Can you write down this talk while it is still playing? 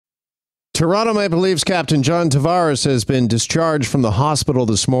Toronto Maple Leafs captain John Tavares has been discharged from the hospital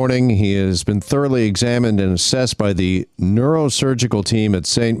this morning. He has been thoroughly examined and assessed by the neurosurgical team at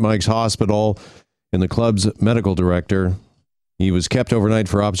St. Mike's Hospital and the club's medical director. He was kept overnight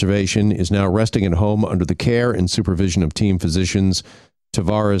for observation, is now resting at home under the care and supervision of team physicians.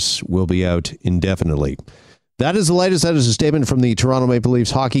 Tavares will be out indefinitely. That is the latest. That is a statement from the Toronto Maple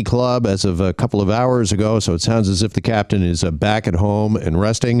Leafs Hockey Club as of a couple of hours ago. So it sounds as if the captain is back at home and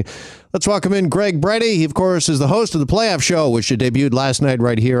resting. Let's welcome in Greg Brady. He, of course, is the host of the playoff show, which debuted last night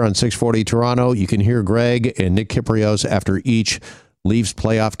right here on 640 Toronto. You can hear Greg and Nick Kypreos after each Leafs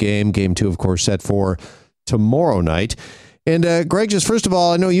playoff game. Game 2, of course, set for tomorrow night. And Greg, just first of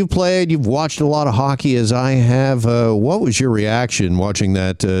all, I know you've watched a lot of hockey as I have. What was your reaction watching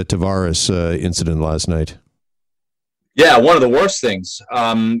that Tavares incident last night? Yeah, one of the worst things.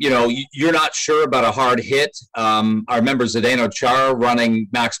 You're not sure about a hard hit. I remember Zdeno Chara running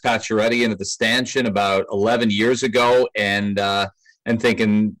Max Pacioretty into the stanchion about 11 years ago and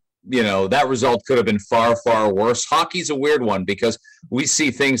thinking, that result could have been far, far worse. Hockey's a weird one because we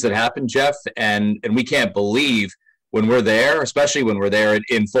see things that happen, Jeff, and we can't believe when we're there, especially when we're there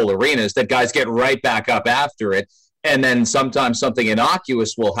in full arenas, that guys get right back up after it. And then sometimes something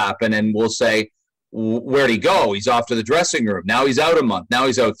innocuous will happen and we'll say, where'd he go? He's off to the dressing room. Now he's out a month. Now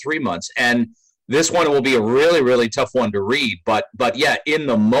he's out 3 months. And this one will be a really, really tough one to read. But yeah, in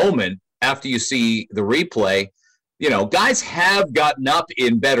the moment, after you see the replay, guys have gotten up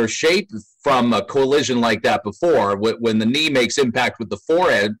in better shape from a collision like that before. When the knee makes impact with the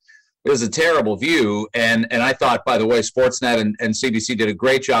forehead, it was a terrible view. And I thought, by the way, Sportsnet and CBC did a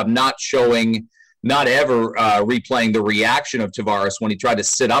great job not ever replaying the reaction of Tavares when he tried to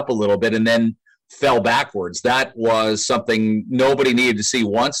sit up a little bit and then fell backwards. That was something nobody needed to see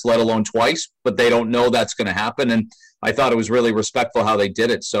once, let alone twice, but they don't know that's going to happen. And I thought it was really respectful how they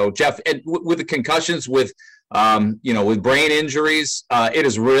did it. So, Jeff, and with the concussions, with brain injuries, it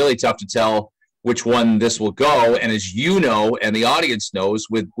is really tough to tell which one this will go. And as you know, and the audience knows,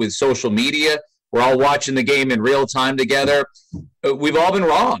 with social media, we're all watching the game in real time together. We've all been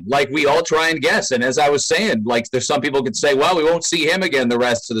wrong. Like, we all try and guess. And as I was saying, like, there's some people could say, well, we won't see him again the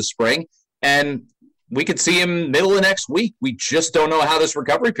rest of the spring. And we could see him middle of next week. We just don't know how this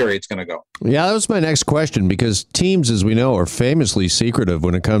recovery period is going to go. Yeah, that was my next question, because teams, as we know, are famously secretive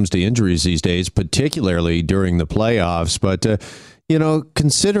when it comes to injuries these days, particularly during the playoffs. But,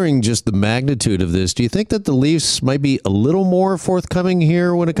 considering just the magnitude of this, do you think that the Leafs might be a little more forthcoming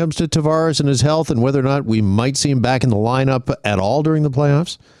here when it comes to Tavares and his health and whether or not we might see him back in the lineup at all during the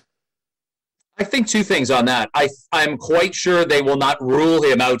playoffs? I think two things on that. I'm quite sure they will not rule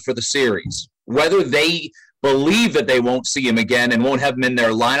him out for the series. Whether they believe that they won't see him again and won't have him in their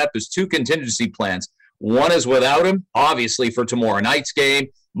lineup is two contingency plans. One is without him, obviously, for tomorrow night's game.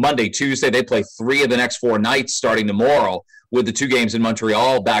 Monday, Tuesday, they play 3 of the next 4 nights starting tomorrow with the 2 games in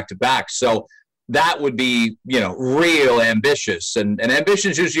Montreal back-to-back. So that would be, real ambitious. And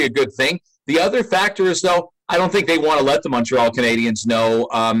ambition is usually a good thing. The other factor is, though, I don't think they want to let the Montreal Canadiens know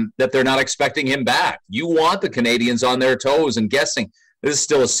that they're not expecting him back. You want the Canadiens on their toes and guessing. This is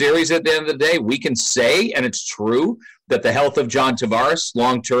still a series at the end of the day. We can say, and it's true, that the health of John Tavares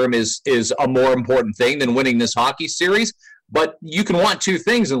long-term is a more important thing than winning this hockey series. But you can want two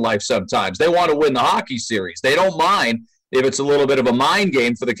things in life sometimes. They want to win the hockey series. They don't mind if it's a little bit of a mind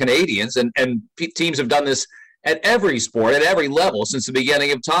game for the Canadiens. And teams have done this at every sport, at every level since the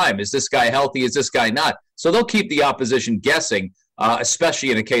beginning of time. Is this guy healthy? Is this guy not? So they'll keep the opposition guessing,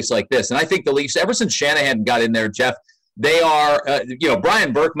 especially in a case like this. And I think the Leafs, ever since Shanahan got in there, Jeff, they are,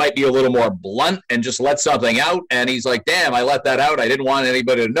 Brian Burke might be a little more blunt and just let something out. And he's like, damn, I let that out. I didn't want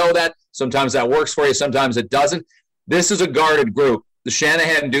anybody to know that. Sometimes that works for you. Sometimes it doesn't. This is a guarded group. The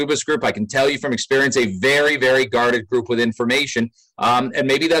Shanahan-Dubas group, I can tell you from experience, a very, very guarded group with information. And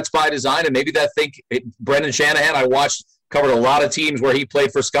maybe that's by design. And maybe Brendan Shanahan, covered a lot of teams where he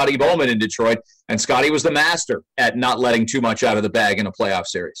played for Scotty Bowman in Detroit. And Scotty was the master at not letting too much out of the bag in a playoff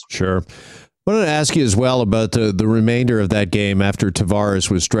series. Sure. I wanted to ask you as well about the remainder of that game after Tavares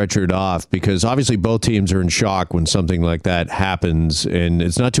was stretchered off, because obviously both teams are in shock when something like that happens, and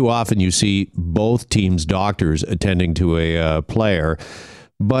it's not too often you see both teams' doctors attending to a player.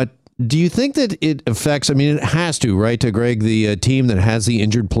 But do you think that it affects, it has to, right, to Greg, the team that has the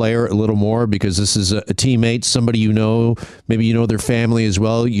injured player a little more, because this is a teammate, somebody maybe you know their family as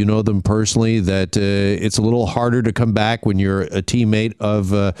well, you know them personally, that it's a little harder to come back when you're a teammate of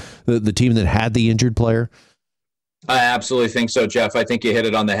the team that had the injured player? I absolutely think so, Jeff. I think you hit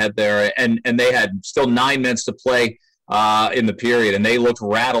it on the head there. And they had still 9 minutes to play in the period, and they looked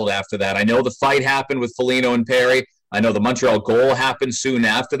rattled after that. I know the fight happened with Foligno and Perry. I know the Montreal goal happened soon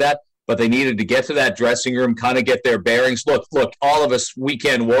after that. but they needed to get to that dressing room, kind of get their bearings. Look, all of us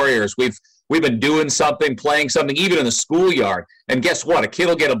weekend warriors, we've been doing something, playing something, even in the schoolyard. And guess what? A kid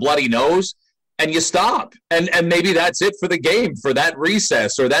will get a bloody nose and you stop. And maybe that's it for the game, for that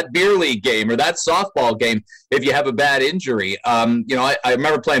recess or that beer league game or that softball game if you have a bad injury. I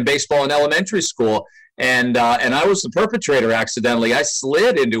remember playing baseball in elementary school, and I was the perpetrator accidentally. I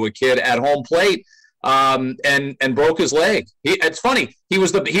slid into a kid at home plate and broke his leg. It's funny. He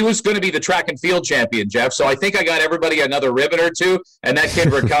was going to be the track and field champion, Jeff. So I think I got everybody another ribbon or two, and that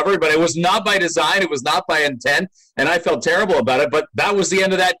kid recovered. But it was not by design. It was not by intent, and I felt terrible about it. But that was the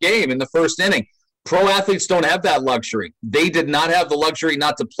end of that game in the first inning. Pro athletes don't have that luxury. They did not have the luxury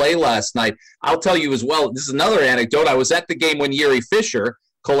not to play last night. I'll tell you as well, this is another anecdote. I was at the game when Yuri Fisher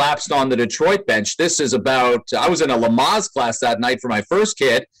collapsed on the Detroit bench. This is I was in a Lamaze class that night for my first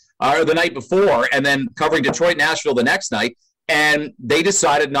kid, or the night before, and then covering Detroit, Nashville the next night. And they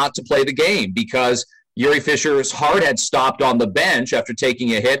decided not to play the game because Yuri Fisher's heart had stopped on the bench after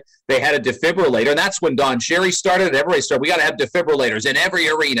taking a hit. They had a defibrillator, and that's when Don Cherry started. Everybody started. We got to have defibrillators in every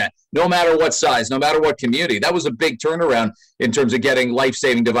arena, no matter what size, no matter what community. That was a big turnaround in terms of getting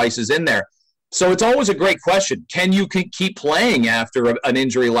life-saving devices in there. So it's always a great question. Can you keep playing after an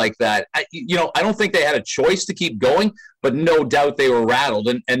injury like that? I don't think they had a choice to keep going, but no doubt they were rattled,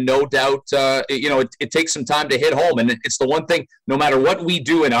 and no doubt, it takes some time to hit home. And it's the one thing, no matter what we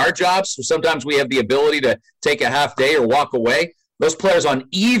do in our jobs, sometimes we have the ability to take a half day or walk away. Those players on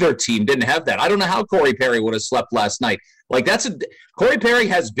either team didn't have that. I don't know how Corey Perry would have slept last night. Corey Perry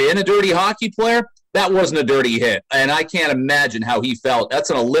has been a dirty hockey player. That wasn't a dirty hit, and I can't imagine how he felt. That's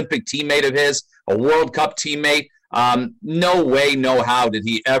an Olympic teammate of his, a World Cup teammate. No way, no how did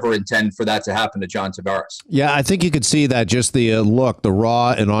he ever intend for that to happen to John Tavares. Yeah, I think you could see that, just the look, the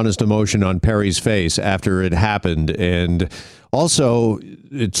raw and honest emotion on Perry's face after it happened. And also,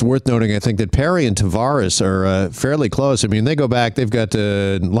 it's worth noting, I think, that Perry and Tavares are fairly close. I mean, they go back, they've got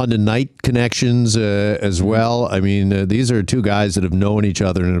London Knight connections as well. I mean, these are two guys that have known each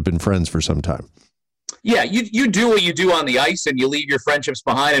other and have been friends for some time. Yeah, you do what you do on the ice, and you leave your friendships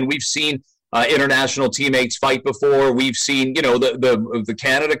behind. And we've seen international teammates fight before. We've seen, the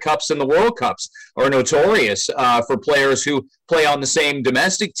Canada Cups and the World Cups are notorious for players who play on the same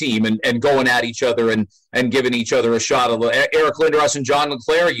domestic team and going at each other and giving each other a shot. Eric Lindros and John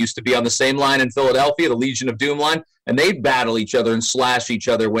LeClair used to be on the same line in Philadelphia, the Legion of Doom line, and they'd battle each other and slash each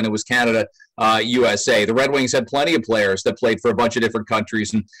other when it was Canada, USA. The Red Wings had plenty of players that played for a bunch of different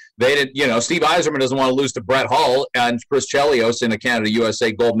countries, and they did. Steve Yzerman doesn't want to lose to Brett Hull and Chris Chelios in a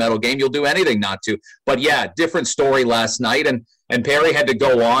Canada-USA gold medal game. You'll do anything not to. But yeah, different story last night, and Perry had to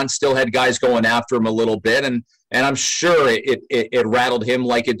go on. Still had guys going after him a little bit, and I'm sure it rattled him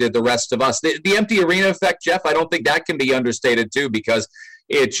like it did the rest of us. The empty arena effect, Jeff, I don't think that can be understated too, because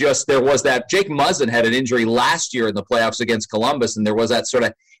there was that. Jake Muzzin had an injury last year in the playoffs against Columbus, and there was that sort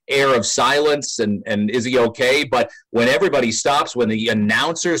of air of silence and is he okay? But when everybody stops, when the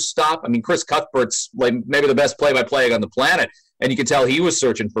announcers stop, I mean, Chris Cuthbert's like maybe the best play-by-play on the planet, and you can tell he was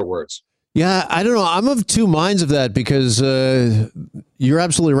searching for words. Yeah, I don't know. I'm of two minds of that, because you're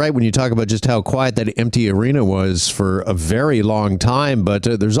absolutely right when you talk about just how quiet that empty arena was for a very long time. But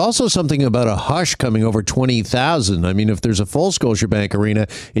there's also something about a hush coming over 20,000. I mean, if there's a full Scotiabank Arena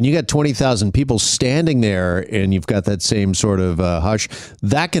and you got 20,000 people standing there and you've got that same sort of hush,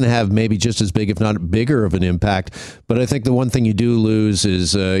 that can have maybe just as big, if not bigger, of an impact. But I think the one thing you do lose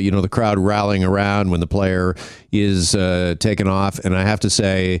is, the crowd rallying around when the player is taken off. And I have to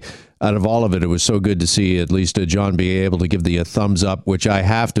say, out of all of it, it was so good to see at least John be able to give the thumbs up, which I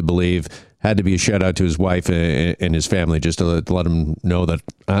have to believe had to be a shout out to his wife and his family, just to let him know that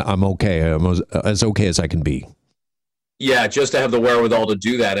I'm okay. I'm as okay as I can be. Yeah, just to have the wherewithal to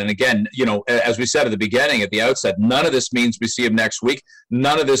do that. And again, as we said at the beginning, at the outset, none of this means we see him next week.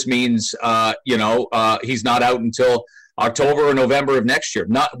 None of this means, he's not out until October or November of next year.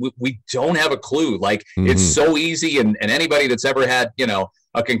 We don't have a clue. It's so easy, and anybody that's ever had,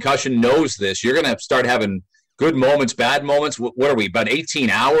 a concussion knows this. You're going to start having good moments, bad moments. What are we, about 18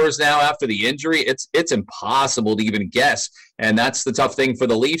 hours now after the injury? It's impossible to even guess. And that's the tough thing for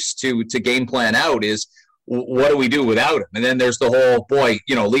the Leafs to game plan out is, what do we do without him? And then there's the whole,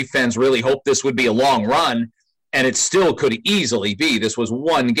 Leaf fans really hope this would be a long run. And it still could easily be. This was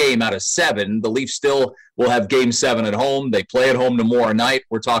one game out of 7. The Leafs still will have game 7 at home. They play at home tomorrow night.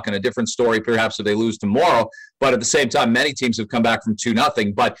 We're talking a different story perhaps if they lose tomorrow. But at the same time, many teams have come back from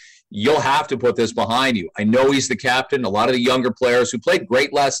 2-0. But you'll have to put this behind you. I know he's the captain. A lot of the younger players who played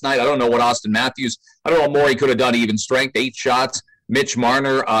great last night. I don't know what Austin Matthews, I don't know what more he could have done even strength, 8 shots. Mitch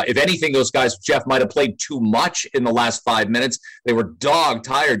Marner. If anything, those guys, Jeff, might have played too much in the last 5 minutes. They were dog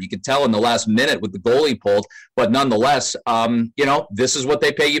tired. You could tell in the last minute with the goalie pulled. But nonetheless, this is what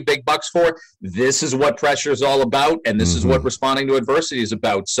they pay you big bucks for. This is what pressure is all about, and this is what responding to adversity is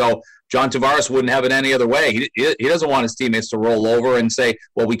about. So John Tavares wouldn't have it any other way. He doesn't want his teammates to roll over and say,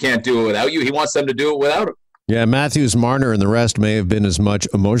 well, we can't do it without you. He wants them to do it without him. Yeah, Matthews, Marner, and the rest may have been as much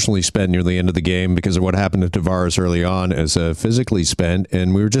emotionally spent near the end of the game because of what happened to Tavares early on as physically spent.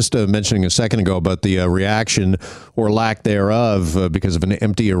 And we were just mentioning a second ago about the reaction or lack thereof because of an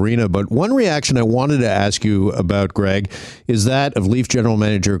empty arena. But one reaction I wanted to ask you about, Greg, is that of Leaf General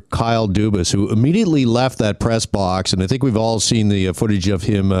Manager Kyle Dubas, who immediately left that press box. And I think we've all seen the footage of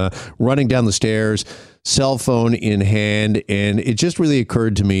him running down the stairs, cell phone in hand. And it just really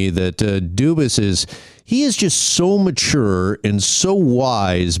occurred to me that Dubas he is just so mature and so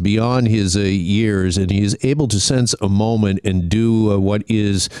wise beyond his years, and he is able to sense a moment and do what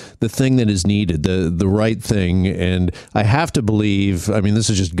is the thing that is needed, the right thing. And I have to believe, I mean, this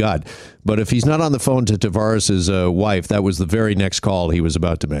is just gut, but if he's not on the phone to Tavares' wife, that was the very next call he was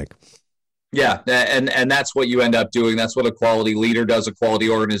about to make. Yeah, and that's what you end up doing. That's what a quality leader does, a quality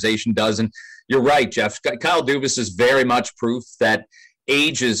organization does. And you're right, Jeff. Kyle Dubas is very much proof that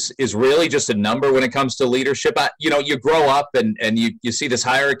age is really just a number when it comes to leadership. You grow up and you see this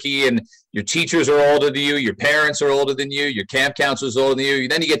hierarchy, and your teachers are older than you, your parents are older than you, your camp counselors are older than you.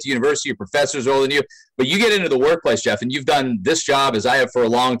 Then you get to university, your professors are older than you. But you get into the workplace, Jeff, and you've done this job as I have for a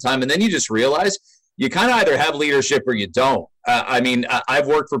long time, and then you just realize you kind of either have leadership or you don't. I've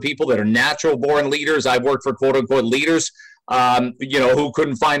worked for people that are natural-born leaders. I've worked for quote-unquote leaders who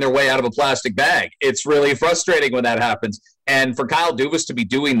couldn't find their way out of a plastic bag. It's really frustrating when that happens. And for Kyle Dubas to be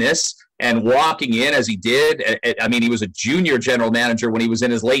doing this and walking in as he did, he was a junior general manager when he was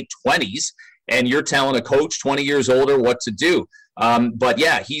in his late 20s, and you're telling a coach 20 years older what to do. But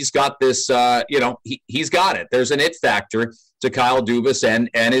yeah, he's got this, he's got it. There's an it factor to Kyle Dubas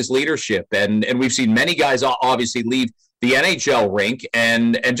and his leadership. And we've seen many guys obviously leave the NHL rink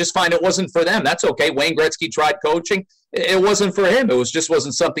and just find it wasn't for them. That's okay. Wayne Gretzky tried coaching. It wasn't for him. It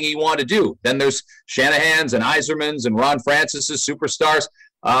wasn't something he wanted to do. Then there's Shanahan's and Yzerman's and Ron Francis's superstars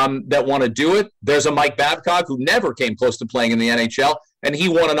that want to do it. There's a Mike Babcock who never came close to playing in the NHL, and he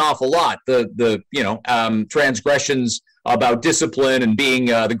won an awful lot. The transgressions about discipline and being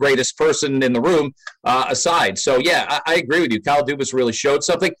the greatest person in the room aside. So, yeah, I agree with you. Kyle Dubas really showed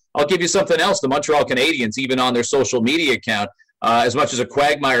something. I'll give you something else. The Montreal Canadiens, even on their social media account, as much as a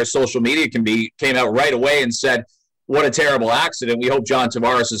quagmire social media can be, came out right away and said, what a terrible accident. We hope John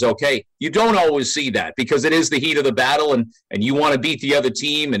Tavares is okay. You don't always see that because it is the heat of the battle, and you want to beat the other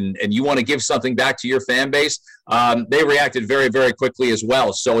team and you want to give something back to your fan base. They reacted very, very quickly as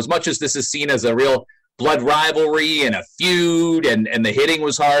well. So as much as this is seen as a real blood rivalry and a feud, and the hitting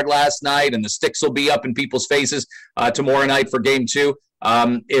was hard last night, and the sticks will be up in people's faces tomorrow night for game 2.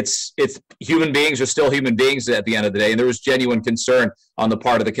 It's human beings are still human beings at the end of the day, and there was genuine concern on the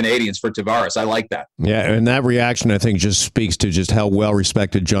part of the Canadians for Tavares. I like that. Yeah, and that reaction, I think, just speaks to just how well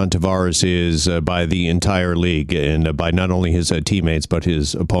respected John Tavares is by the entire league and by not only his teammates but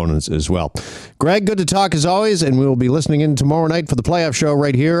his opponents as well. Greg, good to talk as always, and we will be listening in tomorrow night for the playoff show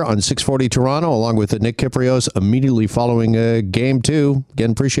right here on 640 Toronto, along with Nick Kypreos immediately following Game 2.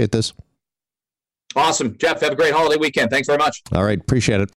 Again, appreciate this. Awesome. Jeff, have a great holiday weekend. Thanks very much. All right. Appreciate it.